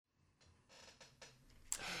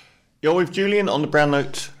You're with Julian on the Brown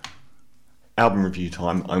Note album review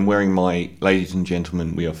time. I'm wearing my Ladies and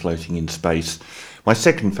Gentlemen, We Are Floating in Space, my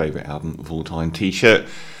second favourite album of all time t-shirt,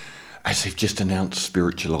 as they've just announced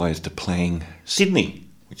Spiritualised are playing Sydney,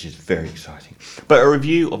 which is very exciting. But a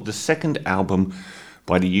review of the second album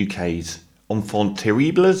by the UK's enfant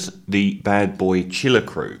terribles, the Bad Boy Chiller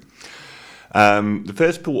Crew. The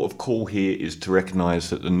first port of call here is to recognise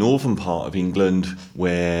that the northern part of England,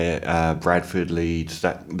 where Bradford, Leeds,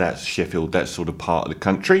 that's Sheffield, that sort of part of the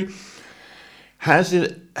country,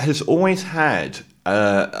 has always had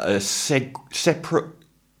a separate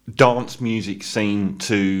dance music scene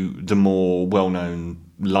to the more well-known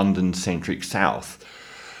London-centric south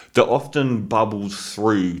that often bubbles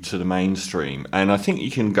through to the mainstream. And I think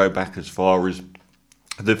you can go back as far as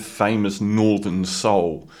the famous Northern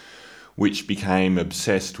Soul, which became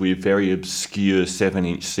obsessed with very obscure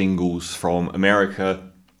 7-inch singles from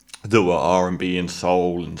America that were R&B and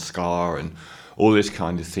soul and ska and all this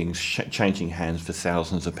kind of things, changing hands for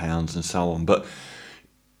thousands of pounds and so on. But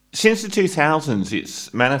since the 2000s,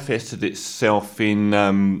 it's manifested itself in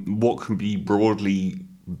what can be broadly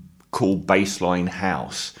called bassline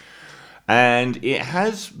house. And it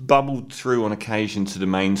has bubbled through on occasion to the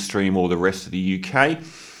mainstream or the rest of the UK.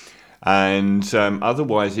 And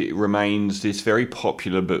otherwise it remains this very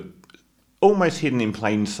popular but almost hidden in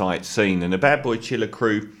plain sight scene. And the Bad Boy Chiller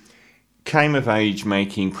Crew came of age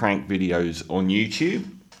making prank videos on YouTube.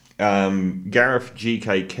 Gareth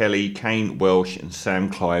G.K. Kelly, Kane Welsh and Sam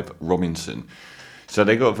Clive Robinson. So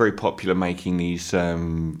they got very popular making these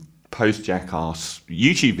post-jackass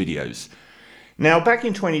YouTube videos. Now, back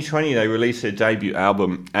in 2020, they released their debut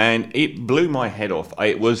album, and it blew my head off.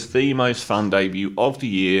 It was the most fun debut of the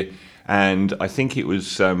year, and I think it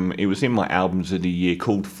was in my albums of the year,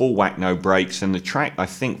 called Full Whack No Breaks, and the track, I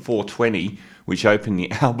think 420, which opened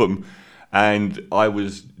the album, and I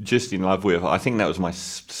was just in love with it. I think that was my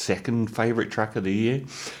second favourite track of the year.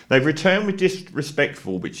 They've returned with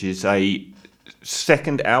Disrespectful, which is a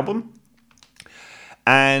second album,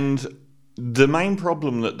 and the main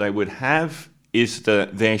problem that they would have is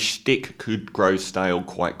that their shtick could grow stale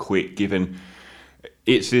quite quick, given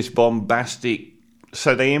it's this bombastic.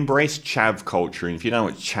 So they embrace chav culture, and if you know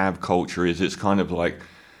what chav culture is, it's kind of like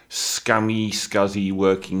scummy, scuzzy,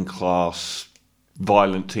 working class,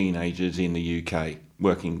 violent teenagers in the UK.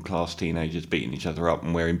 Working class teenagers beating each other up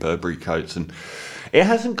and wearing Burberry coats, and it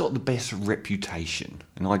hasn't got the best reputation.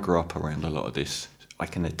 And I grew up around a lot of this, I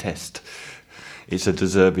can attest. It's a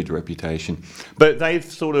deserved reputation. But they've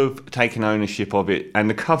sort of taken ownership of it, and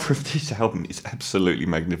the cover of this album is absolutely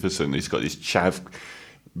magnificent. It's got this chav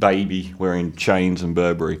baby wearing chains and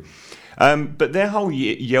Burberry. But their whole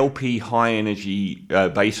yelpy, high-energy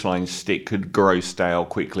bassline stick could grow stale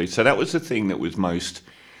quickly. So that was the thing that was most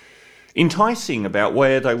enticing about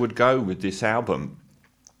where they would go with this album.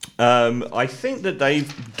 I think that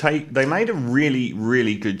they made a really,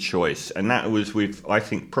 really good choice, and that was with, I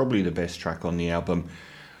think, probably the best track on the album,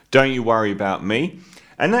 Don't You Worry About Me.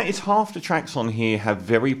 And that is half the tracks on here have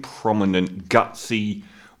very prominent, gutsy,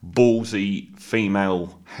 ballsy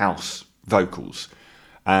female house vocals.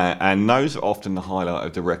 And those are often the highlight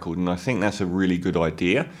of the record, and I think that's a really good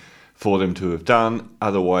idea for them to have done.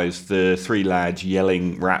 Otherwise, the three lads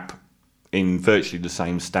yelling rap in virtually the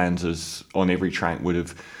same stanzas on every track would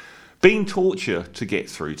have been torture to get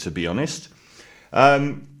through, to be honest.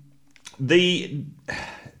 The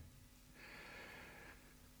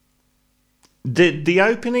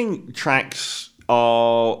opening tracks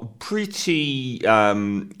are pretty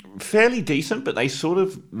fairly decent, but they sort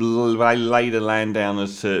of lay the land down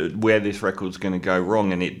as to where this record's going to go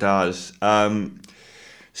wrong, and it does.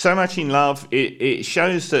 So Much in Love, it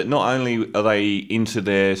shows that not only are they into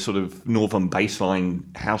their sort of northern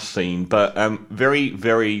bassline house scene, but very,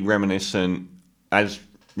 very reminiscent, as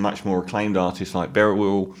much more acclaimed artists like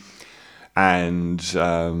Beryl and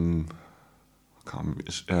can't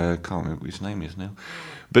remember what his name is now.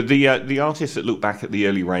 But the artists that look back at the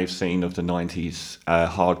early rave scene of the 90s,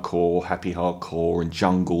 hardcore, happy hardcore, and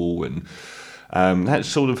jungle, and that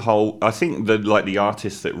sort of whole, I think the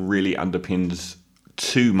artist that really underpins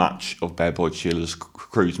too much of Bad Boy Chiller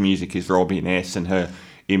Crew's music is Robin S. and her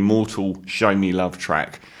immortal Show Me Love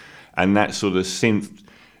track. And that sort of synth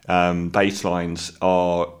bass lines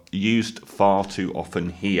are used far too often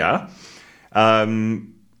here.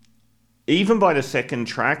 Even by the second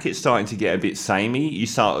track, it's starting to get a bit samey. You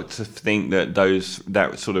start to think that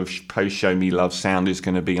that sort of post-Show Me Love sound is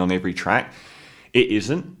going to be on every track. It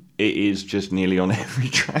isn't. It is just nearly on every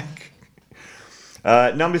track.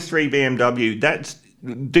 Number 3, BMW. That's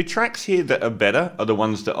the tracks here that are better are the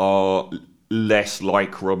ones that are less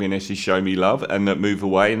like Robin S.'s Show Me Love and that move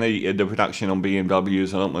away. And the production on BMW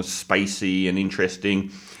is a lot more spacey and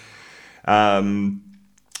interesting.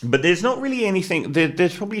 But there's not really anything.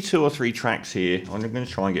 There's probably 2 or 3 tracks here. I'm going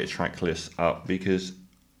to try and get a track list up because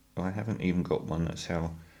I haven't even got one. That's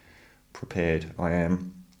how prepared I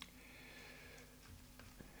am.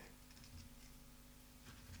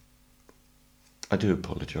 I do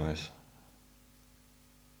apologise.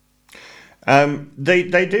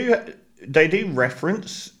 They do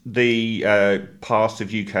reference the past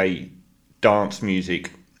of UK dance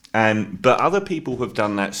music, but other people have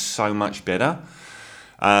done that so much better.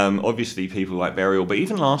 Obviously, people like Burial, but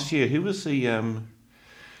even last year, who was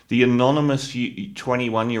the anonymous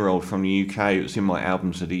 21-year-old from the UK? It was in my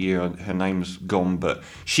albums of the year. Her name's gone, but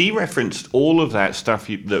she referenced all of that stuff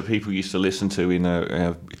that people used to listen to in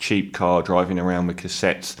a cheap car driving around with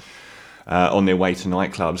cassettes on their way to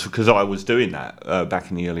nightclubs, because I was doing that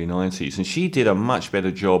back in the early 90s, and she did a much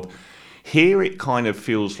better job. Here it kind of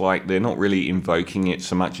feels like they're not really invoking it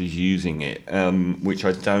so much as using it, which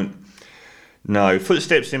I don't know.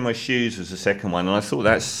 Footsteps in My Shoes was the second one, and I thought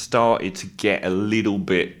that started to get a little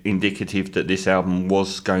bit indicative that this album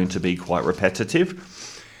was going to be quite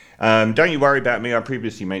repetitive. Don't You Worry About Me, I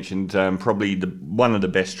previously mentioned, probably one of the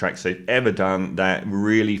best tracks they've ever done. That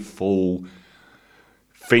really full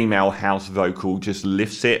female house vocal just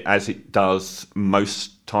lifts it, as it does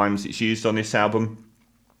most times it's used on this album.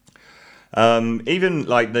 Even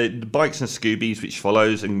like the Bikes and Scoobies, which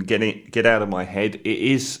follows, and Get Out of My Head, it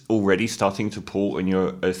is already starting to pull, and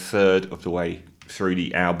you're a third of the way through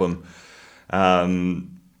the album.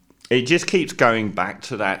 It just keeps going back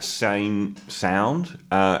to that same sound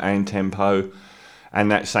and tempo,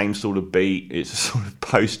 and that same sort of beat. It's a sort of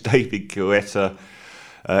post David Guetta,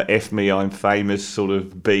 F Me, I'm Famous sort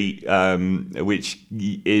of beat, which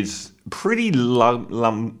is pretty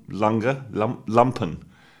lumpen.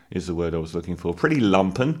 Is the word I was looking for. Pretty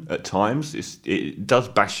lumpen at times. It does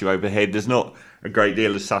bash you overhead. There's not a great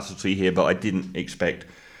deal of subtlety here, but I didn't expect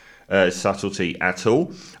subtlety at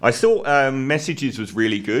all. I thought Messages was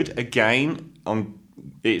really good. Again,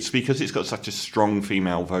 it's because it's got such a strong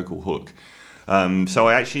female vocal hook. So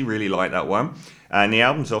I actually really like that one. And the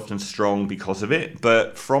album's often strong because of it.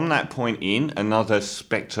 But from that point in, another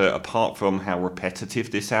spectre, apart from how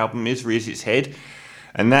repetitive this album is, rears its head.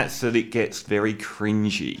 And that's that it gets very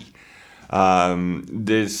cringy.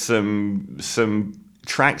 There's some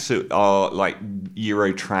tracks that are like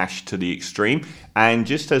Euro trash to the extreme. And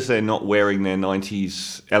just as they're not wearing their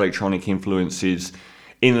 90s electronic influences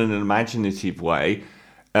in an imaginative way,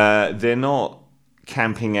 they're not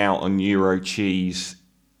camping out on Euro cheese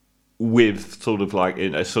with sort of like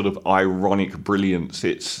a sort of ironic brilliance.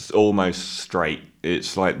 It's almost straight.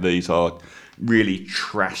 It's like these are really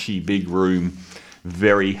trashy big room,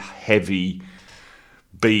 very heavy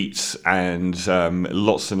beats, and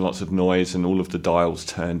lots of noise, and all of the dials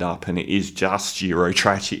turned up, and it is just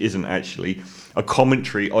Eurotrash. It isn't actually a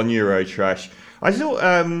commentary on Eurotrash. I thought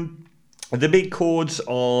the big chords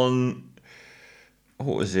on,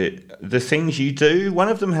 what was it? The Things You Do. One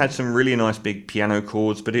of them had some really nice big piano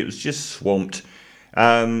chords, but it was just swamped.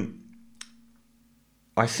 I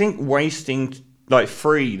think Wasting, like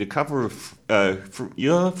Free, the cover of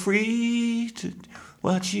You're Free to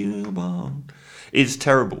What You Want, is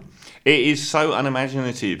terrible. It is so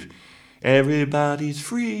unimaginative. Everybody's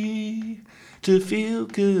free to feel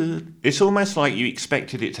good. It's almost like you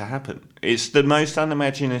expected it to happen. It's the most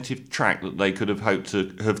unimaginative track that they could have hoped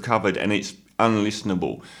to have covered, and it's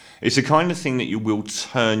unlistenable. It's the kind of thing that you will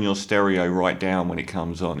turn your stereo right down when it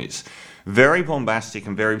comes on. It's very bombastic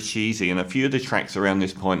and very cheesy, and a few of the tracks around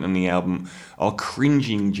this point in the album are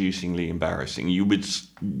cringing-inducingly embarrassing. You would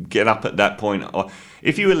get up at that point, or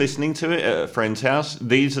if you were listening to it at a friend's house,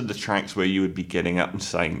 these are the tracks where you would be getting up and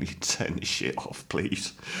saying, turn this shit off,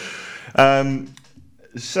 please. So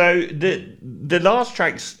the last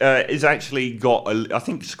track is actually got, I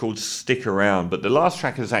think it's called Stick Around, but the last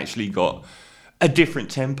track has actually got a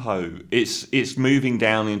different tempo. It's moving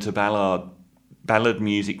down into ballad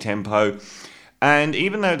music tempo, and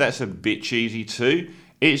even though that's a bit cheesy too,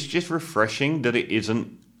 it's just refreshing that it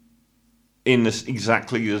isn't in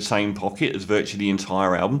exactly the same pocket as virtually the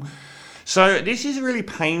entire album. So this is a really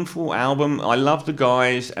painful album. I love the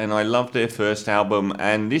guys, and I love their first album,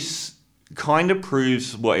 and this kind of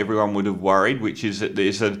proves what everyone would have worried, which is that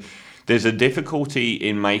there's a difficulty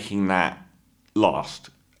in making that last.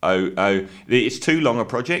 It's too long a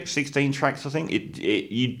project, 16 tracks I think.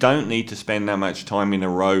 You don't need to spend that much time in a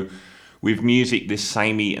row with music this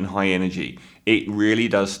samey and high energy. It really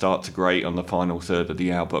does start to grate on the final third of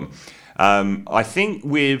the album. I think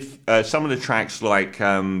with some of the tracks like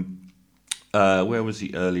where was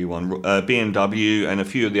the early one? BMW and a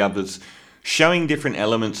few of the others, showing different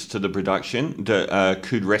elements to the production that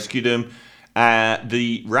could rescue them.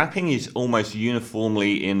 The rapping is almost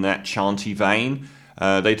uniformly in that chanty vein.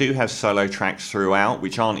 They do have solo tracks throughout,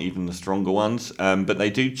 which aren't even the stronger ones, but they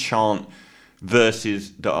do chant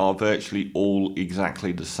verses that are virtually all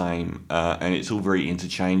exactly the same, and it's all very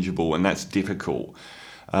interchangeable, and that's difficult.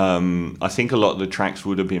 I think a lot of the tracks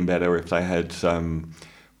would have been better if they had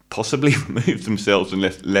possibly removed themselves and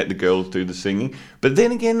let the girls do the singing. But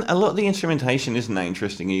then again, a lot of the instrumentation isn't that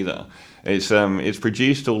interesting either. It's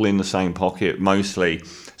produced all in the same pocket mostly.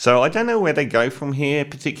 So I don't know where they go from here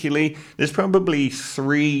particularly. There's probably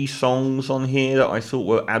 3 songs on here that I thought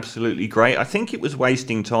were absolutely great. I think it was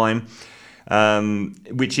Wasting Time,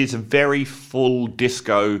 which is a very full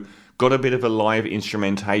disco, got a bit of a live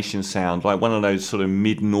instrumentation sound, like one of those sort of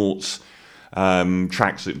mid-noughts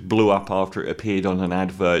tracks that blew up after it appeared on an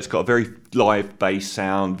advert. It's got a very live bass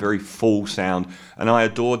sound, very full sound, and I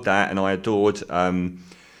adored that, and I adored Don't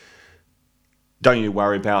You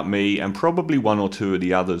Worry About Me, and probably 1 or 2 of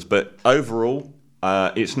the others. But overall,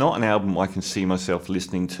 it's not an album I can see myself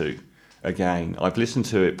listening to again. I've listened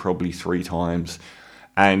to it probably 3 times,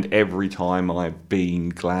 and every time I've been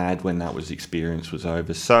glad when that experience was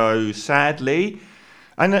over. So sadly,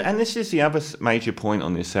 and this is the other major point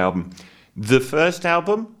on this album, the first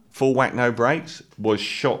album, Full Whack No Breaks, was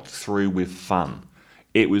shot through with fun.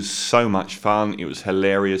 It was so much fun, it was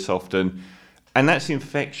hilarious often, and that's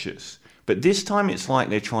infectious. But this time it's like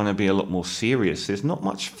they're trying to be a lot more serious. There's not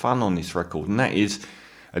much fun on this record, and that is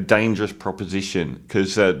a dangerous proposition,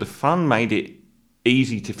 because the fun made it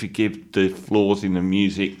easy to forgive the flaws in the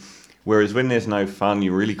music, whereas when there's no fun,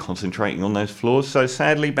 you're really concentrating on those flaws. So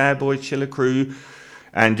sadly, Bad Boy Chiller Crew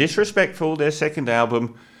and Disrespectful, their second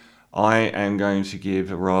album, I am going to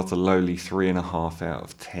give a rather lowly 3.5 out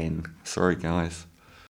of 10. Sorry, guys.